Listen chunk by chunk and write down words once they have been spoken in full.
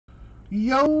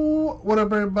Yo, what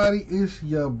up everybody? It's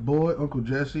your boy Uncle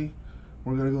Jesse.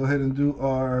 We're gonna go ahead and do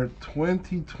our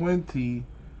 2020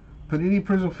 Panini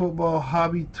Prizm Football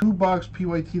Hobby 2-box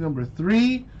PYT number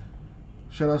 3.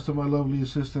 Shout outs to my lovely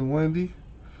assistant Wendy.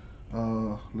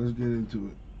 Let's get into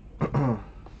it. Alright,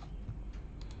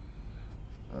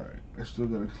 I still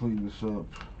gotta clean this up.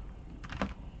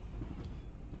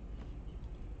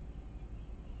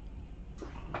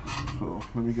 So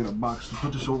let me get a box to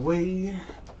put this away.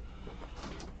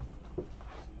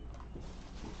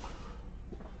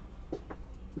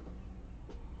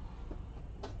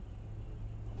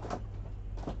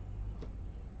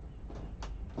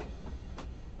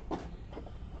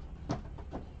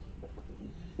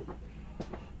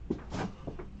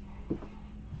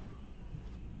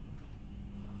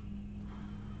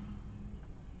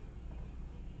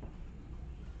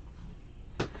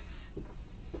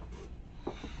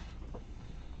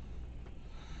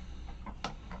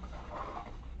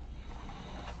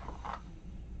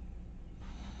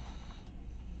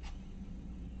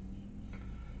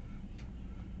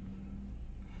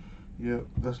 Yep,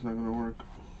 that's not gonna work.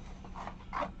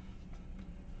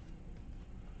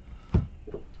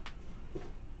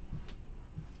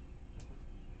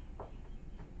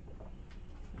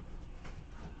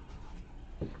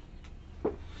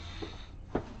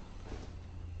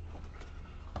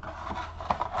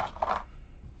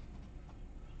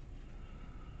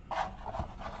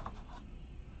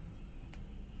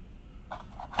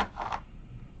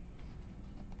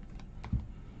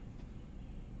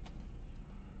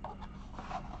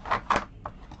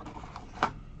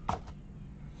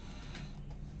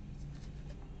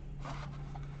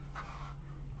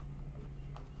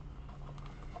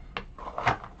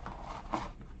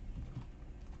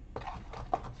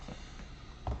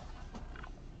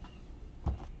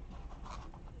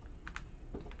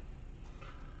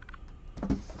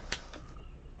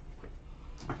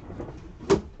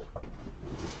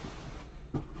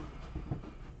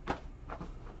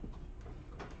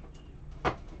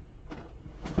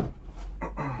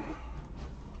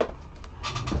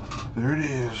 There it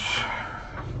is.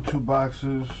 2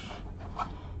 boxes.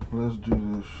 Let's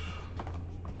do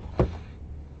this.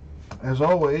 As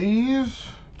always,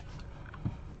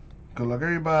 good luck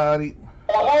everybody.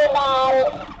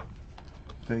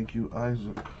 Thank you,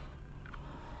 Isaac.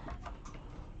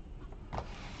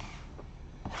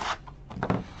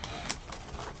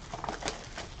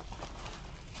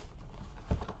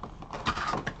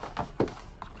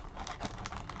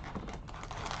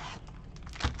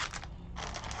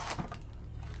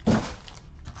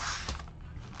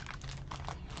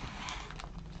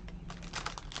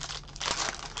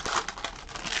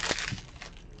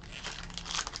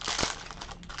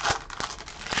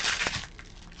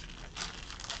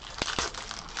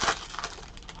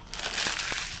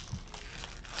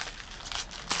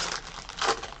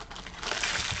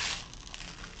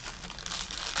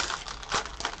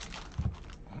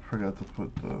 Forgot to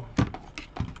put the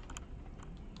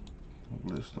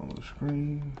list on the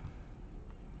screen.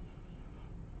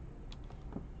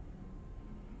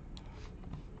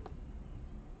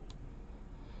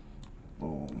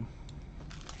 Boom.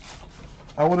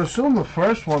 I would assume the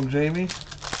first one, Jamie. I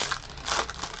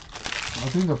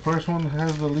think the first one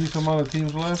has the least amount of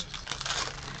teams left.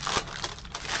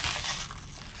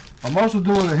 I'm also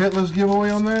doing a hitless giveaway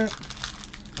on that.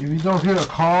 If you don't hit a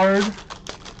card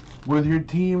with your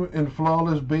team in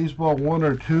Flawless Baseball 1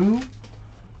 or 2,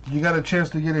 you got a chance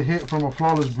to get a hit from a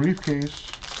Flawless briefcase.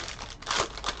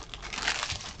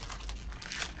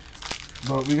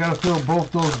 But we got to fill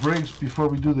both those breaks before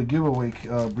we do the giveaway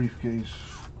briefcase.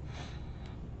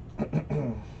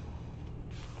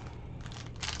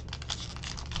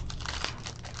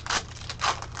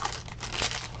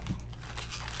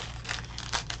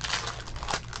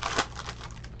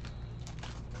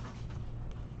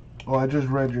 Oh, I just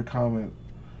read your comment.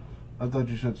 I thought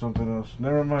you said something else.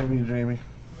 Never mind me, Jamie.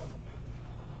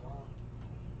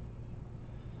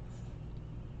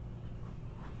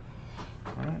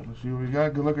 Alright, let's see what we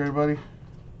got. Good luck, everybody.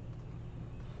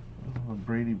 A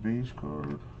Brady base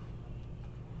card.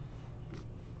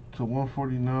 To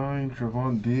 149,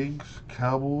 Trevon Diggs,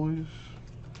 Cowboys.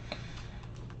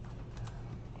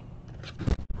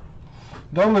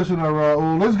 Don't listen to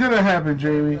Raul. It's gonna happen,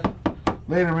 Jamie.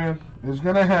 Later, man. It's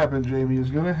gonna happen, Jamie. It's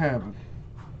gonna happen.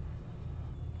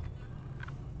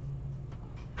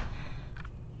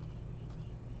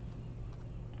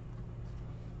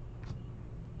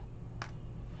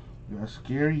 We got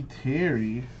Scary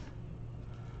Terry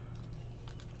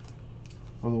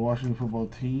for the Washington football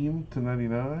team to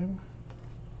 99.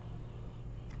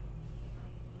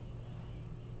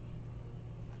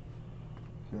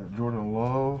 Got Jordan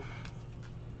Love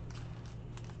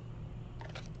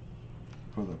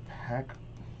for the Pack.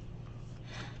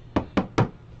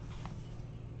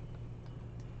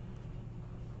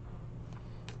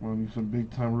 We'll need some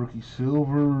big time rookie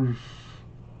silvers.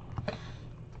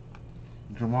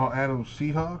 Jamal Adams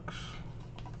Seahawks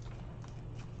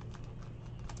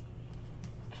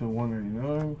to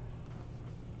 189.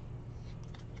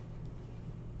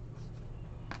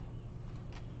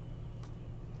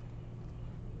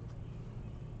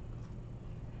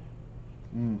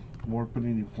 More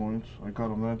Panini points. I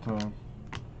got him that time.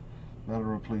 Not a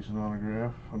replacement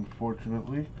autograph,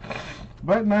 unfortunately.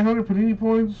 But 900 Panini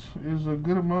points is a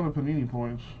good amount of Panini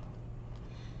points.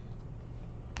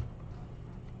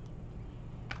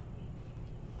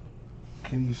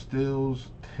 Kenny Stills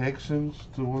Texans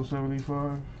to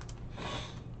 175.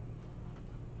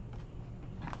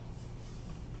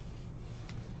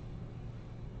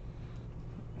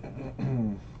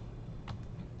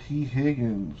 T.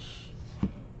 Higgins,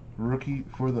 rookie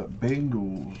for the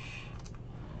Bengals,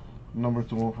 number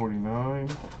to 149.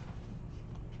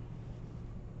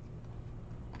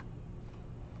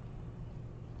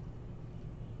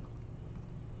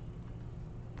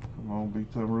 Come on,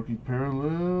 big time rookie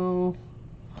parallel.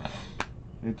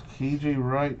 It's KJ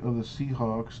Wright of the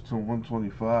Seahawks to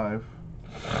 125.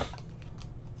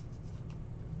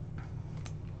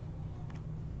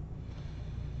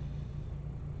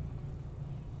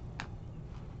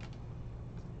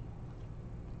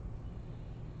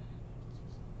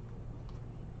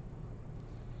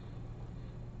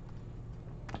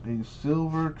 A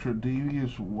silver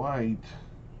Tre'Davious White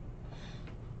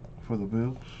for the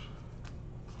Bills.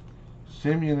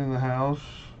 Simeon in the house.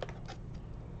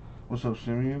 What's up,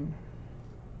 Simeon?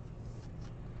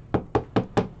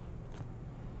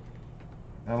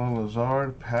 Alan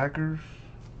Lazard, Packers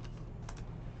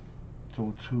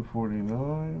to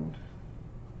 249.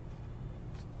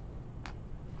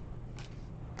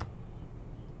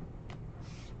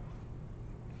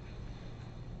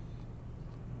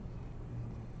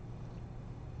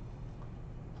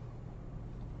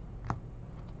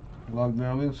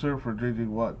 Lockdown insert for J.J.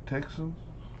 Watt, Texans.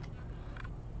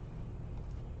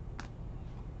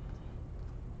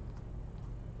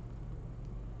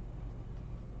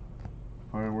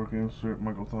 Firework insert,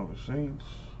 Michael Thomas, Saints.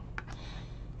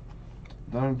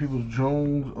 Diamond Peoples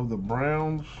Jones of the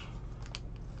Browns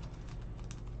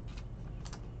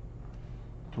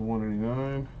to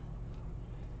 189.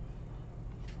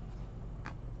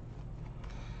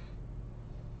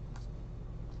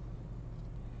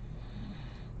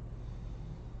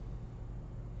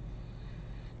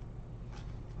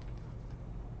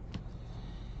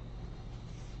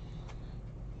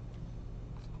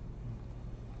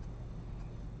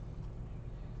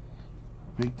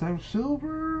 Big time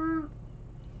silver.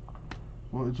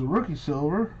 Well, it's a rookie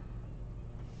silver,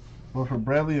 but for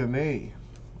Bradley Anae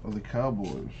of the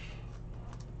Cowboys.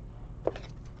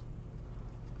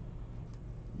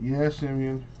 Yeah,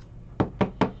 Simeon.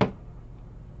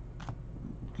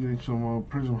 Getting some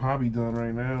Prizm hobby done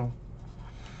right now.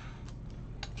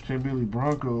 Champ Bailey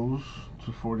Broncos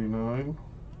to 49.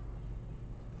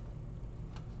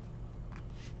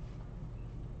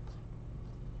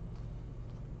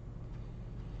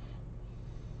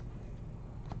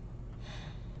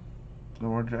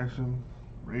 Lamar Jackson,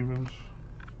 Ravens.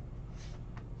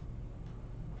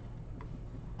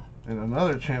 And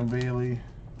another Champ Bailey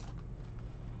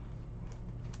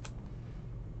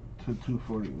to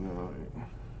 249.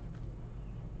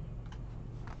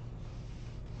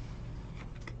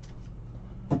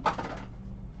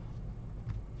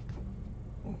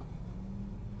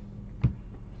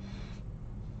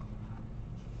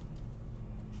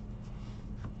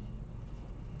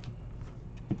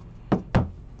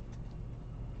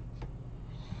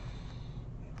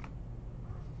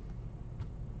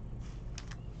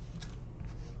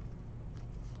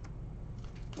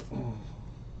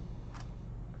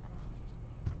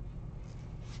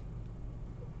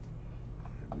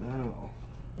 Now,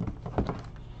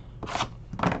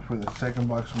 for the second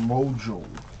box mojo.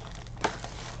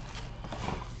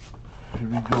 Here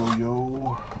we go,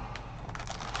 yo.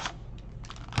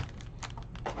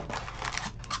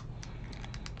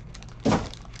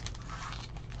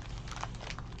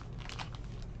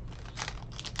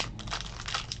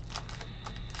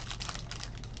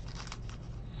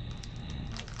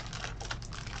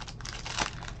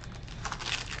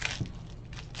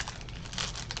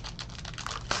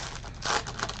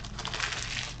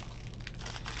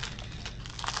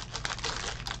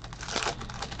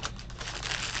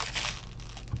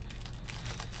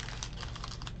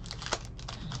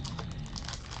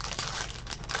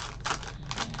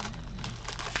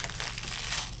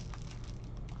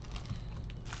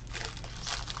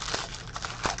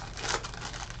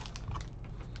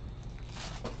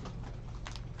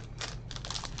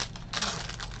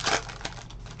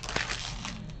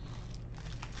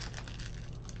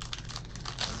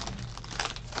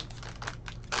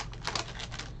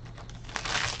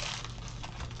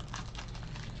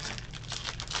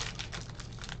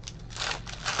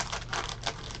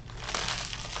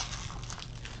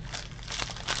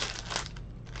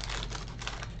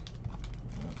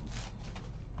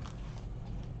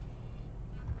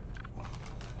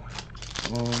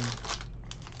 All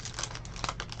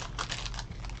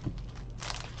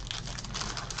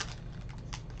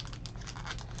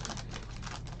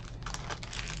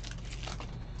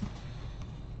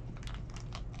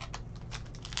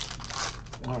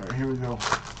right, here we go.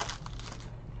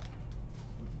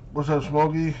 What's up,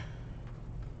 Smokey?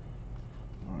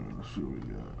 All right, let's see what we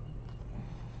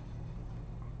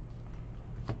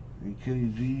got. A Kenny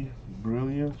G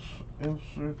Brilliance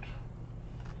insert.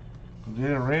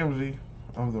 Jalen Ramsey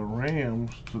of the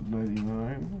Rams to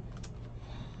 99.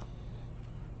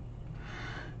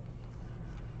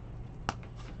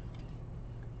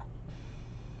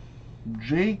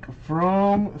 Jake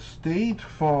from State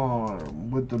Farm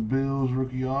with the Bills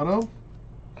rookie auto.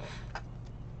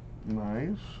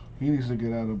 Nice. He needs to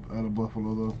get out of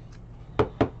Buffalo though,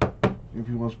 if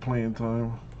he wants playing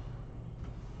time.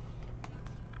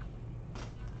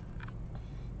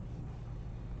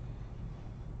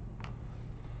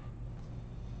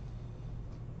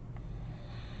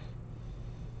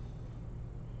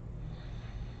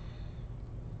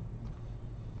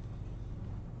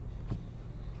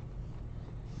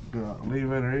 Got Lee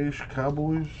Van Raish,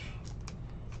 Cowboys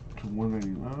to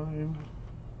 189.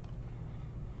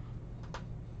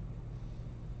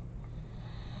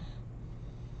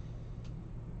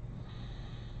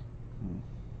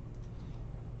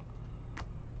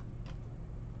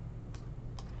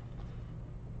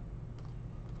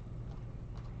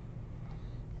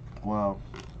 Wow.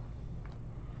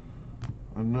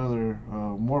 Another,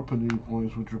 more Panini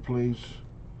points, which replace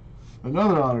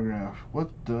another autograph. What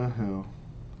the hell?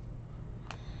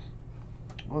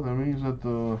 Well, that means that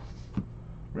the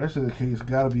rest of the case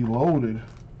got to be loaded.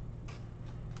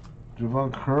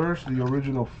 Javon Curse, the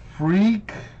original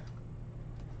freak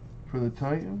for the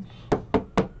Titans.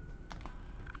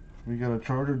 We got a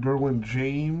Charger, Derwin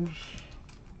James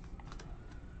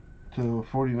to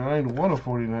 49. 1 of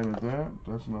 49 at that.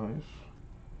 That's nice.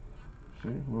 See,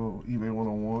 a little eBay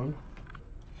 101.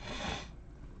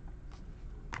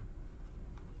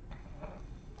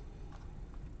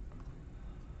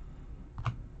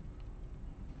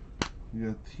 You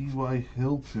got T.Y.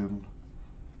 Hilton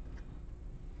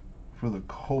for the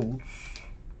Colts.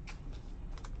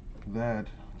 That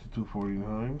to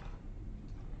 249.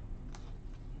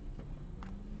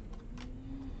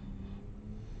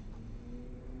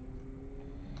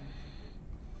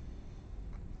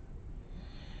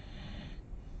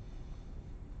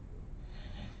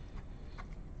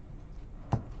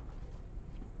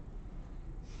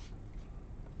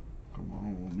 Come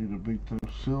on, we'll need a big time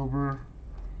silver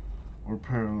or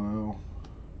parallel.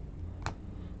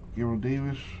 Gabriel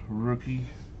Davis, rookie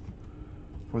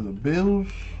for the Bills.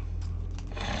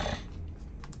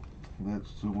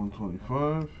 That's to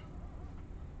 125.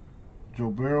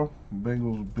 Joe Burrow,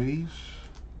 Bengals base.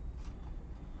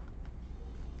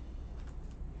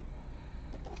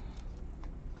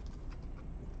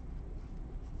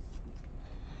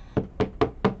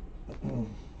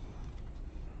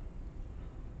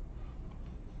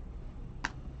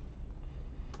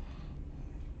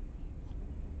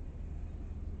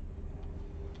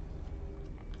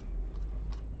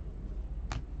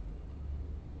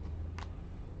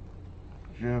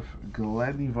 Jeff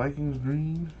Gladney, Vikings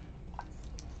green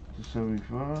to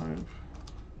 75.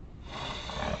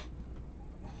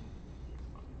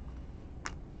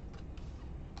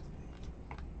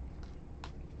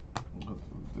 Got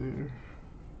that there.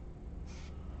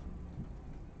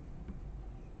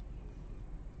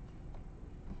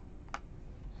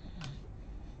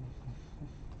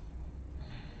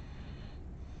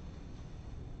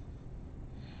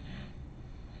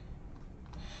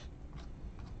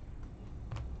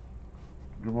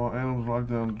 Jamal Adams,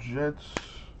 lockdown Jets.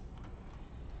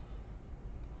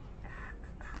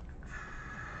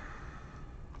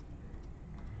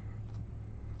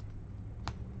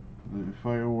 The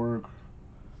firework.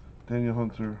 Daniel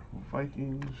Hunter,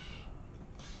 Vikings.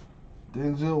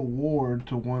 Denzel Ward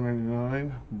to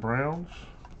 199, Browns.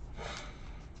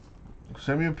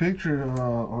 Send me a picture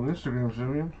on Instagram,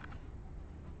 Simeon.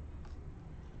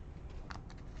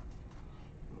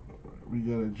 We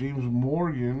got a James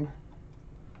Morgan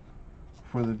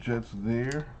for the Jets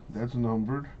there. That's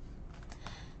numbered.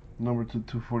 Number to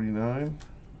 249.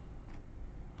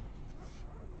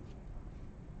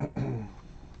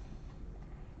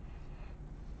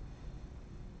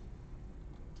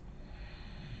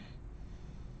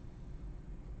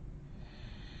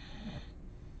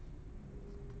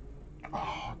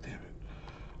 Oh, damn it.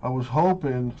 I was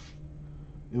hoping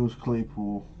it was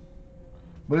Claypool.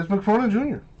 But it's McFarland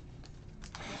Jr.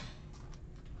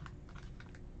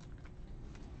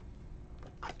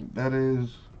 That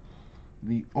is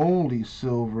the only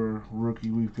silver rookie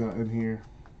we've got in here.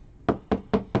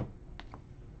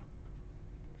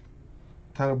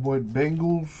 Tyler Boyd,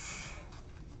 Bengals,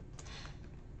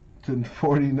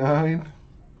 1049.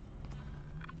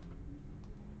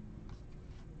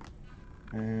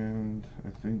 And I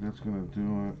think that's going to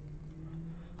do it.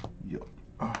 Yep.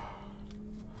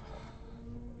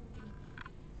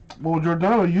 Well,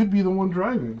 Giordano, you'd be the one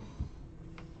driving.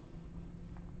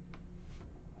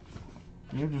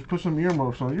 You just put some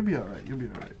earmuffs on. You'll be alright. You'll be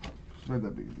alright. It's not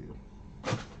that big a deal.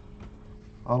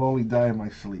 I'll only die in my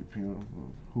sleep, you know.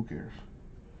 Who cares?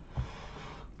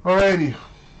 Alrighty.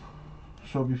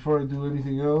 So before I do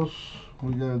anything else,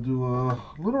 we gotta do a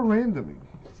little randoming.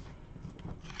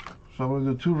 So I'm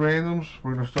gonna do 2 randoms.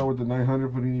 We're gonna start with the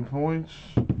 900 Panini points.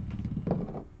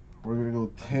 We're gonna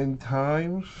go 10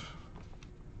 times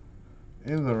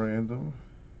in the random.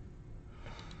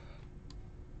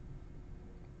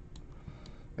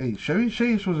 Hey, Chevy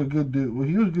Chase was a good dude. Well,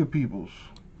 he was good peoples.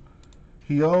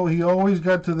 He always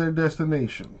got to their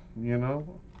destination, you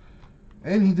know.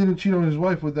 And he didn't cheat on his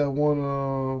wife with that one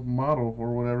model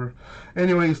or whatever.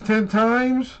 Anyways, 10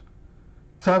 times.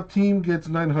 Top team gets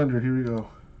 900. Here we go.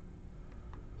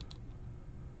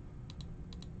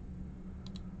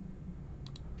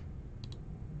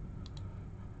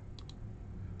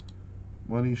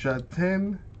 Money shot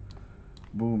 10.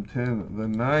 Boom, 10. The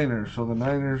Niners. So the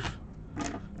Niners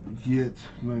get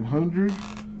 900.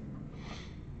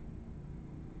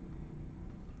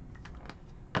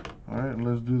 Alright,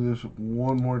 let's do this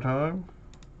one more time.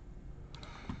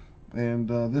 And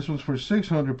this one's for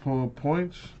 600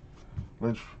 points.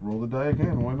 Let's roll the die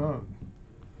again. Why not?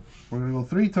 We're going to go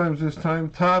 3 times this time.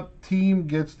 Top team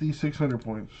gets the 600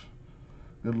 points.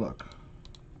 Good luck.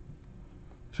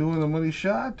 2 in the money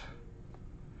shot.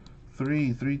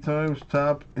 3 times.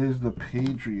 Top is the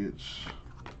Patriots.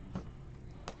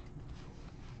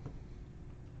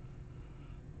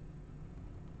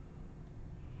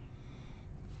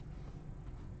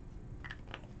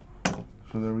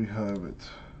 So there we have it.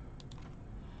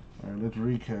 Alright, let's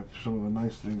recap some of the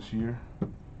nice things here.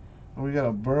 We got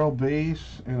a Burrow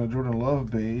base and a Jordan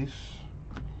Love base.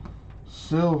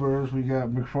 Silvers, we got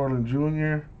McFarland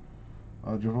Jr.,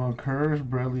 Javon Curse,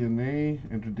 Bradley Anae,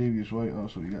 and Tre'Davious White.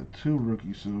 Also, we got 2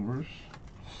 rookie silvers.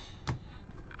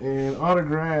 And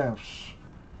autographs.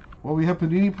 Well, we have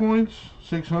Panini points,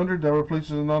 600. That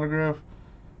replaces an autograph.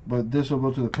 But this will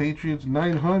go to the Patriots.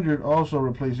 900 also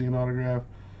replacing an autograph.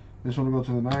 This one will go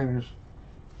to the Niners.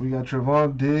 We got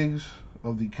Trevon Diggs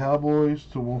of the Cowboys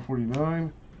to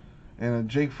 149. And a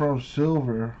Jake Fromm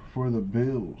silver for the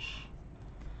Bills.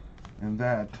 And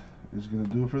that is going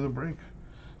to do it for the break.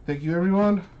 Thank you,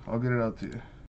 everyone. I'll get it out to you.